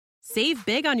Save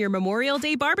big on your Memorial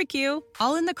Day barbecue,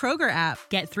 all in the Kroger app.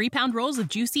 Get 3-pound rolls of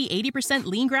juicy 80%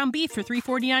 lean ground beef for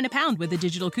 $3.49 a pound with a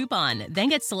digital coupon. Then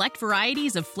get select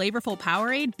varieties of flavorful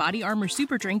Powerade, Body Armor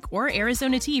Super Drink, or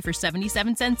Arizona tea for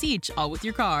 77 cents each, all with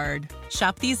your card.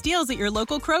 Shop these deals at your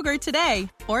local Kroger today,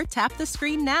 or tap the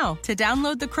screen now to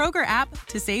download the Kroger app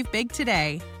to save big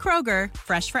today. Kroger,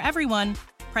 fresh for everyone.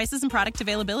 Prices and product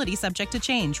availability subject to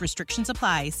change. Restrictions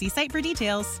apply. See site for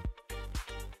details.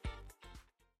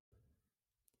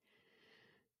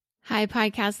 Hi,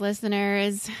 podcast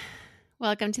listeners.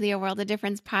 Welcome to the A World of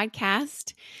Difference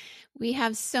podcast. We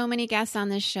have so many guests on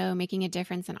this show making a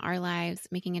difference in our lives,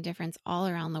 making a difference all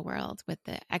around the world with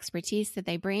the expertise that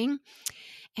they bring.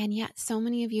 And yet so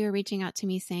many of you are reaching out to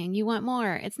me saying, you want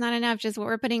more. It's not enough just what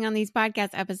we're putting on these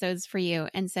podcast episodes for you.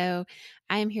 And so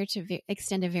I am here to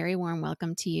extend a very warm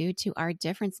welcome to you to our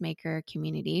Difference Maker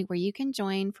community, where you can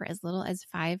join for as little as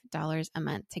 $5 a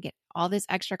month to get all this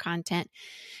extra content.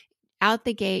 Out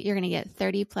the gate, you're going to get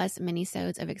 30 plus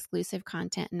minisodes of exclusive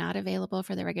content not available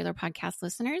for the regular podcast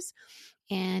listeners,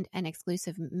 and an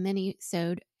exclusive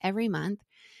minisode every month.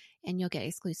 And you'll get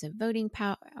exclusive voting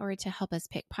power to help us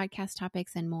pick podcast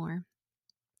topics and more.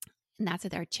 And that's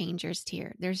at our Changers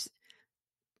tier. There's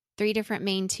 3 different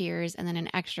main tiers and then an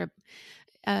extra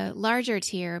larger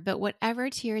tier. But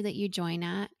whatever tier that you join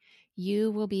at,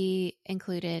 you will be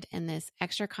included in this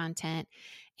extra content.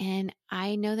 And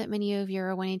I know that many of you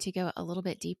are wanting to go a little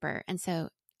bit deeper. And so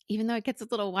even though it gets a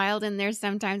little wild in there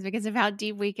sometimes because of how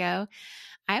deep we go,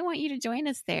 I want you to join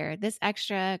us there. This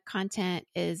extra content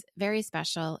is very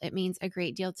special. It means a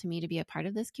great deal to me to be a part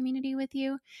of this community with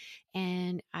you.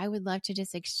 And I would love to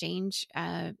just exchange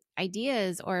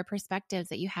ideas or perspectives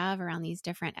that you have around these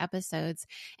different episodes.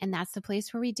 And that's the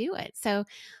place where we do it. So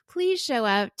please show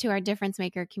up to our Difference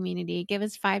Maker community. Give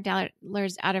us $5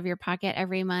 out of your pocket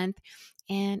every month.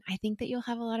 And I think that you'll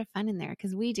have a lot of fun in there,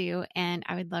 because we do. And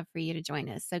I would love for you to join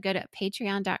us. So go to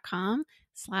patreon.com/A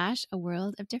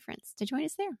World of Difference to join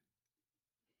us there.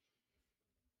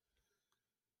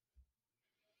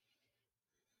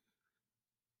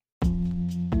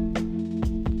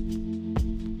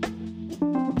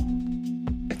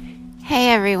 Hey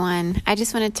everyone, I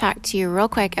just want to talk to you real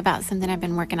quick about something I've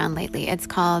been working on lately. It's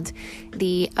called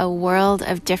the A World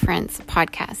of Difference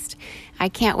podcast. I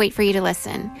can't wait for you to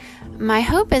listen. My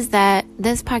hope is that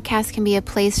this podcast can be a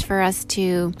place for us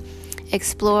to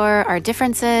explore our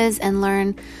differences and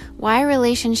learn why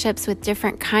relationships with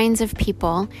different kinds of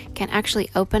people can actually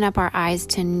open up our eyes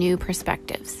to new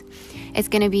perspectives. It's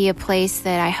going to be a place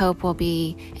that I hope will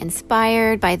be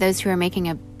inspired by those who are making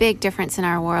a big difference in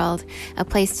our world, a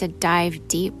place to dive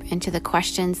deep into the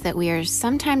questions that we are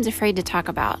sometimes afraid to talk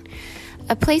about,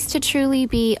 a place to truly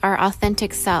be our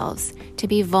authentic selves, to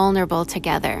be vulnerable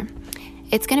together.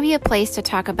 It's going to be a place to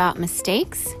talk about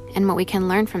mistakes and what we can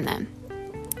learn from them.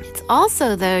 It's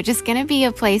also, though, just going to be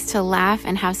a place to laugh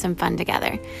and have some fun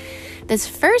together. This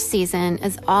first season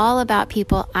is all about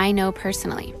people I know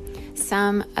personally.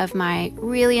 Some of my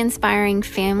really inspiring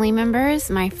family members,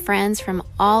 my friends from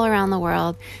all around the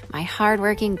world, my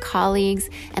hardworking colleagues,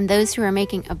 and those who are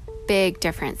making a big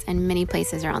difference in many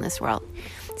places around this world.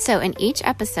 So in each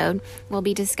episode, we'll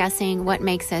be discussing what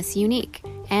makes us unique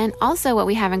and also what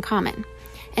we have in common.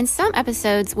 In some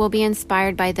episodes, we'll be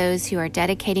inspired by those who are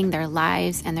dedicating their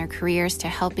lives and their careers to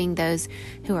helping those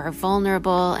who are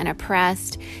vulnerable and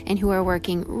oppressed, and who are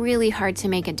working really hard to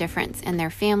make a difference in their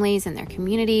families and their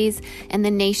communities and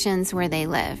the nations where they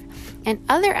live. In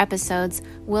other episodes,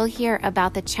 we'll hear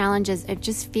about the challenges of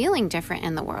just feeling different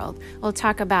in the world. We'll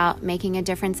talk about making a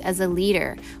difference as a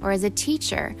leader or as a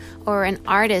teacher or an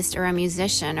artist or a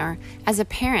musician or as a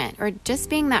parent, or just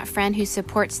being that friend who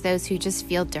supports those who just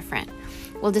feel different.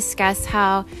 We'll discuss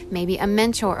how maybe a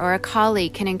mentor or a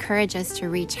colleague can encourage us to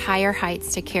reach higher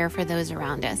heights to care for those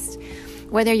around us.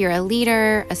 Whether you're a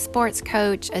leader, a sports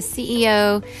coach, a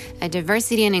CEO, a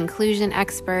diversity and inclusion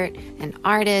expert, an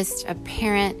artist, a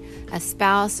parent, a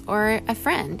spouse, or a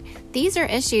friend, these are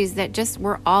issues that just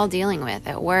we're all dealing with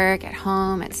at work, at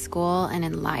home, at school, and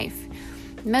in life.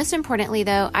 Most importantly,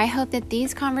 though, I hope that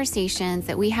these conversations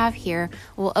that we have here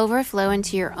will overflow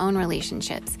into your own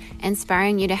relationships,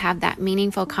 inspiring you to have that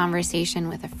meaningful conversation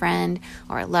with a friend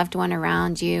or a loved one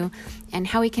around you, and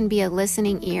how we can be a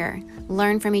listening ear,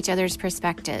 learn from each other's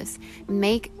perspectives,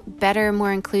 make better,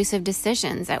 more inclusive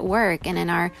decisions at work and in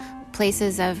our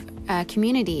places of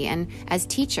community and as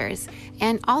teachers,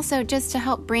 and also just to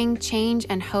help bring change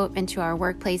and hope into our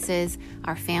workplaces,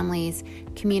 our families,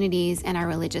 communities, and our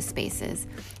religious spaces.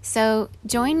 So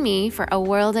join me for A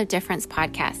World of Difference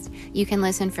podcast. You can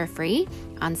listen for free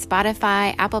on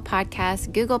Spotify, Apple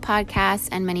Podcasts, Google Podcasts,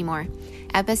 and many more.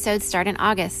 Episodes start in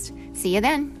August. See you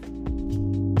then.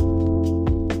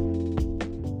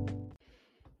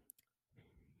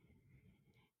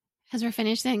 As we're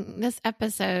finishing this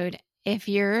episode, if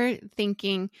you're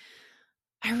thinking,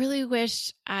 I really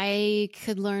wish I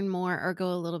could learn more or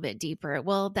go a little bit deeper,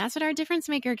 well, that's what our Difference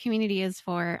Maker community is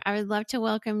for. I would love to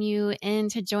welcome you in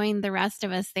to join the rest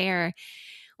of us there.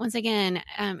 Once again,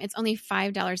 it's only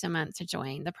 $5 a month to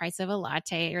join, the price of a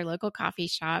latte at your local coffee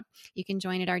shop. You can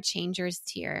join at our Changers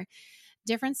tier.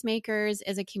 Difference Makers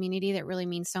is a community that really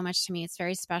means so much to me. It's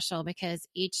very special because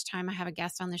each time I have a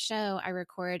guest on the show, I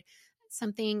record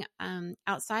something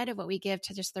outside of what we give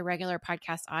to just the regular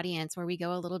podcast audience, where we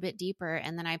go a little bit deeper,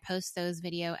 and then I post those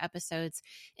video episodes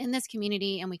in this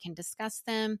community and we can discuss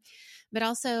them. But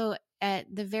also at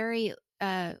the very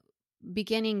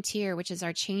beginning tier, which is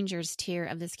our Changers tier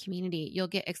of this community, you'll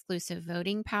get exclusive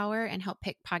voting power and help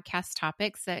pick podcast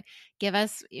topics that give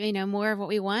us, more of what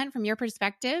we want from your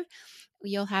perspective.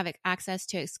 You'll have access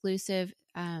to exclusive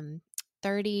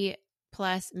 30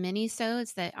 plus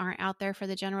mini-sodes that aren't out there for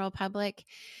the general public.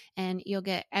 And you'll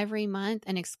get every month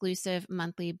an exclusive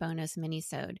monthly bonus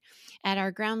mini-sode. At our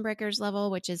Groundbreakers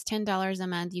level, which is $10 a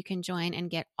month, you can join and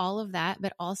get all of that,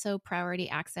 but also priority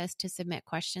access to submit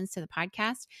questions to the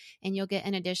podcast. And you'll get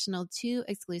an additional 2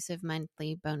 exclusive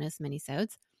monthly bonus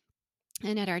mini-sodes.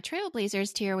 And at our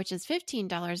Trailblazers tier, which is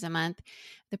 $15 a month,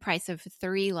 the price of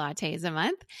 3 lattes a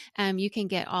month, you can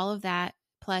get all of that,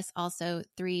 plus also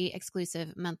 3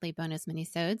 exclusive monthly bonus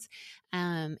minisodes,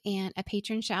 and a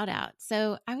patron shout out.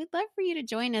 So I would love for you to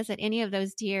join us at any of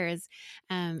those tiers.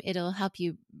 It'll help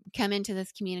you come into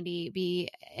this community, be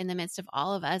in the midst of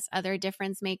all of us, other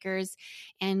difference makers,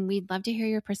 and we'd love to hear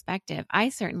your perspective. I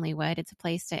certainly would. It's a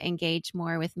place to engage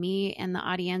more with me and the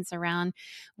audience around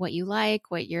what you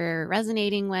like, what you're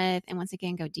resonating with, and once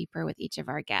again, go deeper with each of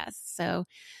our guests. So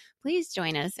please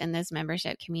join us in this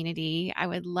membership community. I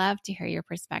would love to hear your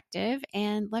perspective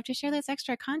and love to share this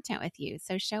extra content with you.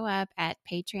 So show up at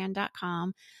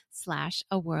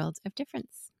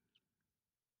patreon.com/aworldofdifference.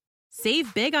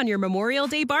 Save big on your Memorial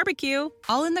Day barbecue,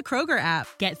 all in the Kroger app.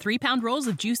 Get 3-pound rolls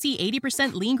of juicy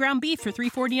 80% lean ground beef for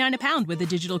 $3.49 a pound with a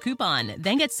digital coupon.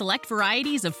 Then get select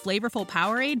varieties of flavorful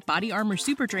Powerade, Body Armor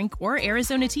Super Drink, or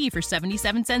Arizona tea for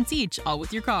 77 cents each, all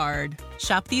with your card.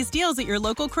 Shop these deals at your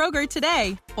local Kroger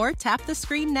today, or tap the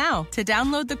screen now to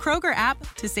download the Kroger app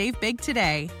to save big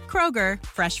today. Kroger,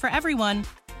 fresh for everyone.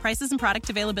 Prices and product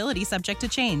availability subject to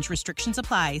change. Restrictions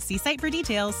apply. See site for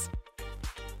details.